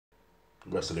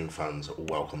Wrestling fans,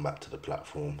 welcome back to the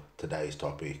platform. Today's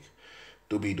topic: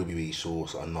 WWE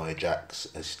source on Nia Jax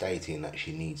is stating that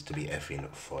she needs to be effing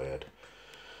fired.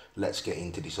 Let's get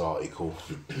into this article.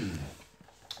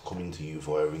 Coming to you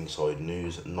via Ringside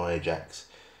News, Nia Jax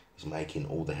is making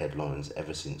all the headlines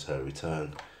ever since her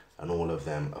return, and all of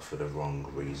them are for the wrong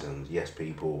reasons. Yes,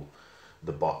 people,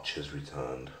 the botch has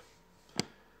returned.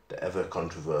 The ever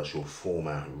controversial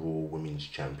former Raw Women's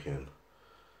Champion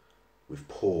with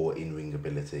poor in-ring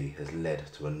ability has led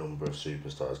to a number of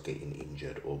superstars getting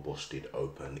injured or busted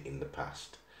open in the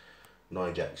past.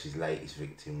 Nia Jax's latest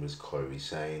victim was Kairi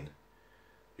Sane,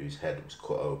 whose head was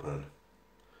cut open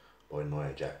by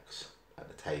Nia Jax at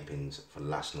the tapings for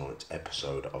last night's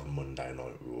episode of Monday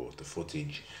Night Raw. The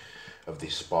footage of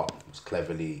this spot was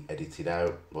cleverly edited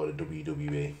out by the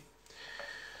WWE,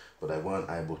 but they weren't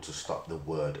able to stop the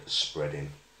word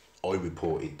spreading. I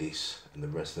reported this, and the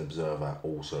Wrestling Observer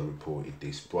also reported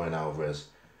this. Brian Alvarez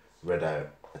read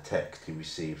out a text he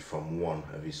received from one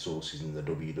of his sources in the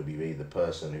WWE. The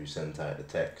person who sent out the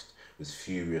text was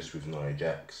furious with Nia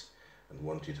Jax and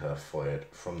wanted her fired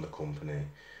from the company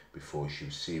before she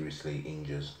seriously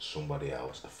injures somebody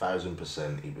else.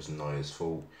 1000% it was Nia's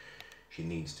fault. She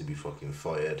needs to be fucking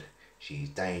fired. She's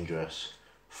dangerous.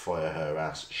 Fire her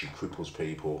ass. She cripples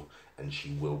people and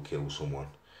she will kill someone.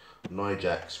 Nia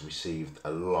Jax received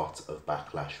a lot of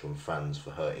backlash from fans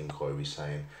for hurting Kairi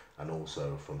Sane, and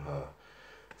also from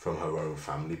her own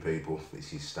family people.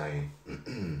 This is staying.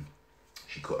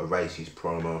 She cut a racist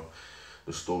promo.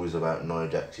 The stories about Nia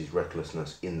Jax's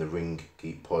recklessness in the ring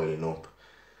keep piling up.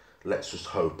 Let's just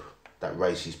hope that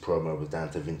racist promo was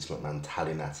down to Vince McMahon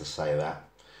telling her to say that.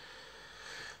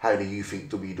 How do you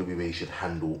think WWE should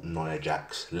handle Nia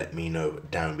Jax? Let me know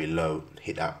down below.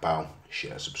 Hit that bell,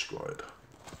 share, subscribe.